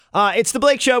It's the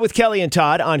Blake Show with Kelly and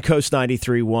Todd on Coast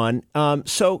 93.1.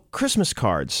 So Christmas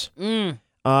cards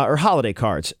or holiday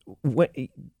cards, a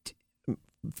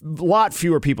lot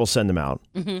fewer people send them out.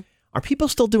 Mm-hmm. Are people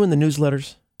still doing the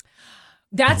newsletters?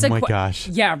 That's my gosh.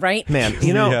 Yeah, right? Man, we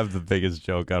have the biggest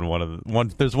joke on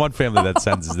one. There's one family that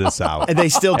sends this out. And they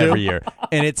still do? Every year.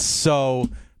 And it's so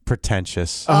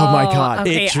pretentious. Oh my God.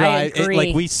 Okay, I agree.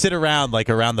 Like we sit around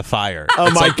around the fire. Oh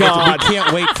it's my like, God. We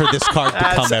can't wait for this card to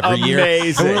come every year.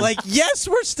 Amazing. And we're like, yes,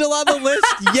 we're still on the list.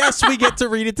 Yes, we get to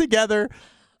read it together.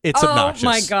 It's obnoxious. Oh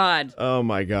my God. Oh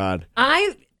my God.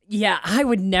 I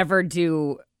would never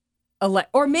do a letter.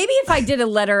 Or maybe if I did a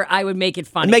letter, I would make it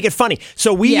funny. Make it funny.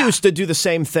 So we used to do the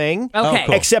same thing. Okay.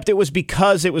 Cool. Except it was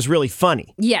because it was really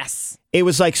funny. Yes. It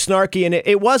was like snarky, and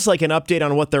it was like an update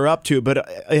on what they're up to, but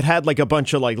it had like a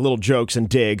bunch of like little jokes and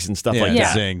digs and stuff like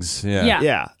that. Zings.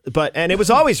 Yeah. And it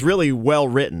was always really well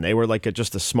written. They were like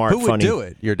just a smart, funny. Who would do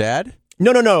it? Your dad?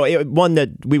 No. One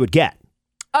that we would get.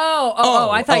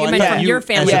 I thought you meant from your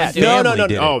family. Yeah. Would do it.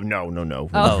 No. No.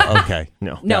 Oh, okay.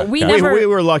 No, we never. We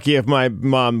were lucky if my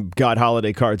mom got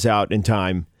holiday cards out in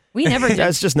time. We never did.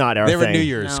 That's just not our thing. They were New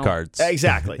Year's cards.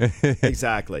 Exactly.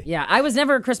 Yeah, I was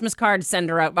never a Christmas card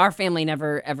sender out. Our family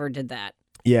never ever did that.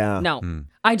 Yeah. No.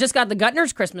 I just got the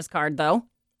Gutner's Christmas card though.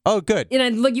 Oh, good.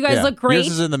 And you guys look great.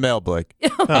 Yours is in the mail, Blake.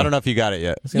 I don't know if you got it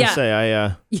yet. I was gonna say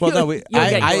Well, no,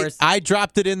 get yours. I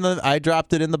dropped it in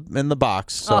the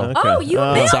box. So you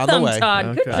mailed it's on the them, way.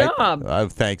 Todd. Good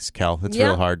job. Thanks, Kel. It's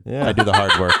real hard. Yeah. I do the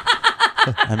hard work.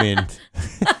 I mean,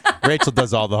 Rachel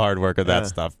does all the hard work of that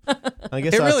stuff. I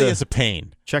guess it really is a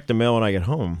pain. Check the mail when I get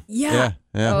home. Yeah.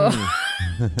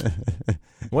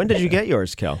 When did you get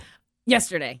yours, Kel?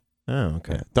 Yesterday. Oh,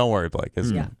 okay. Yeah, don't worry, Blake.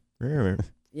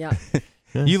 Yeah.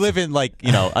 You live in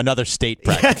another state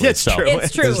practically. That's true.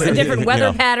 It's true. A different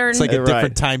weather pattern. It's like a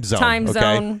different time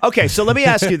zone. Okay, so let me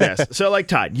ask you this. So like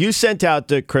Todd, you sent out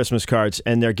the Christmas cards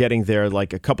and they're getting there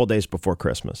like a couple days before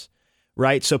Christmas,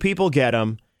 right? So people get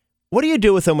them. What do you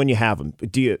do with them when you have them?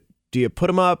 Do you put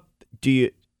them up?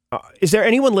 Is there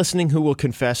anyone listening who will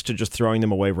confess to just throwing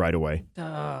them away right away?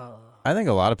 I think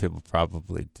a lot of people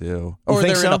probably do. Or think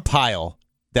they're so? in a pile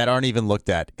that aren't even looked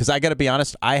at. Because I got to be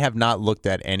honest, I have not looked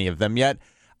at any of them yet.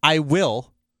 I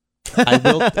will.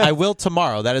 I will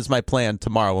tomorrow. That is my plan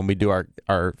tomorrow when we do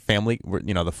our family,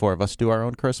 the four of us do our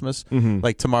own Christmas. Mm-hmm.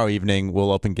 Like tomorrow evening,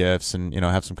 we'll open gifts and,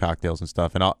 have some cocktails and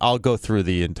stuff. And I'll go through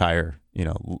the entire,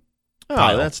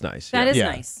 pile. That's nice. That is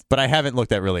nice. But I haven't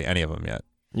looked at really any of them yet.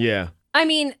 Yeah. I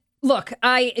mean, look,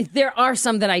 there are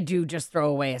some that I do just throw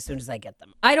away as soon as I get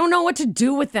them. I don't know what to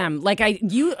do with them. Like I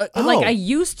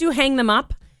used to hang them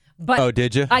up. But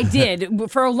did you? I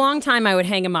did. For a long time, I would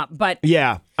hang them up. But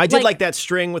yeah, I did like that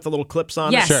string with the little clips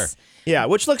on yes. it. Sure. Yeah,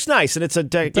 which looks nice, and it's a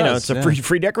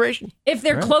free decoration. If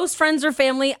they're close friends or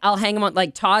family, I'll hang them on.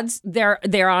 Like Todd's, they're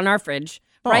on our fridge,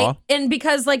 right? Aww. And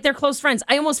because they're close friends,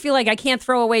 I almost feel like I can't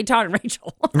throw away Todd and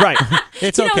Rachel. Right.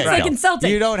 It's okay. okay. It's like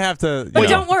insulting. You don't have to. But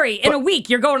don't worry. In a week,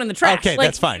 you're going in the trash. Okay,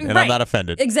 that's fine, and I'm not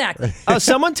offended. Exactly.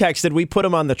 Someone texted, we put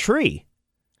them on the tree.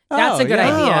 That's a good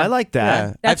idea. Oh, I like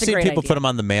that. Yeah. I've seen people put them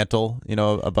on the mantle,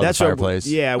 above the fireplace.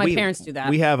 My parents do that.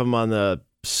 We have them on the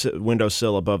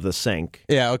windowsill above the sink.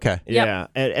 Yeah, okay. Yeah,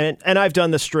 and I've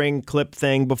done the string clip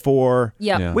thing before.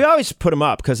 Yeah. We always put them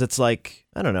up because it's like,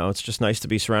 I don't know, it's just nice to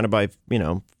be surrounded by,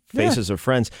 faces of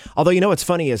friends. Although, what's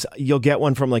funny is you'll get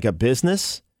one from like a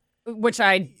business. Which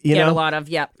I get a lot of,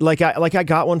 yep. Like I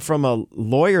got one from a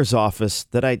lawyer's office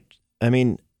that I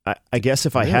guess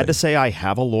if I had to say I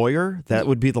have a lawyer, that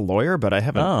would be the lawyer, but I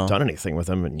haven't done anything with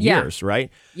them in years, right?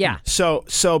 Yeah. So,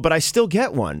 but I still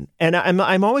get one, and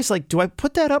I'm always like, do I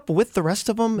put that up with the rest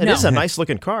of them? It is a nice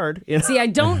looking card. See, I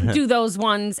don't do those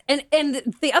ones, and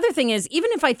the other thing is, even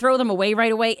if I throw them away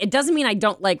right away, it doesn't mean I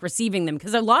don't like receiving them,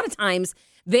 because a lot of times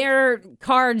they're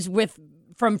cards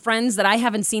from friends that I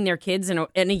haven't seen their kids in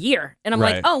a year. And I'm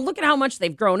like, oh, look at how much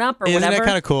they've grown up or whatever. Isn't that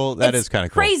kind of cool? That is kind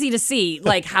of cool. Crazy to see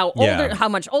like how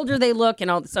much older they look and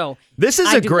all. So this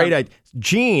is a great idea.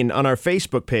 Gene on our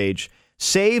Facebook page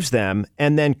saves them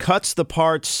and then cuts the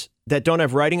parts that don't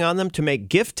have writing on them to make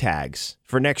gift tags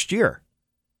for next year.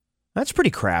 That's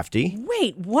pretty crafty.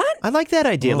 Wait, what? I like that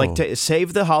idea. Like to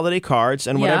save the holiday cards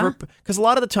and whatever. Because a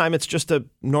lot of the time it's just a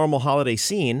normal holiday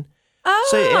scene. Oh.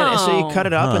 So you cut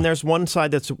it up, and there's one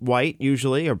side that's white,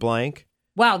 usually, or blank.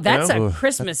 Wow, that's a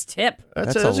Christmas tip.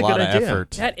 That's a good lot of idea.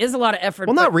 effort. That is a lot of effort.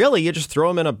 Well, not really. You just throw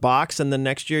them in a box, and then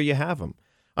next year you have them.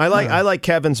 I like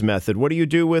Kevin's method. What do you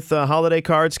do with holiday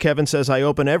cards? Kevin says, I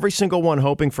open every single one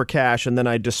hoping for cash, and then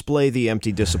I display the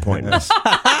empty disappointments.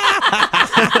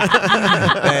 That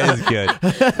is good.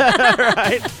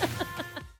 Right?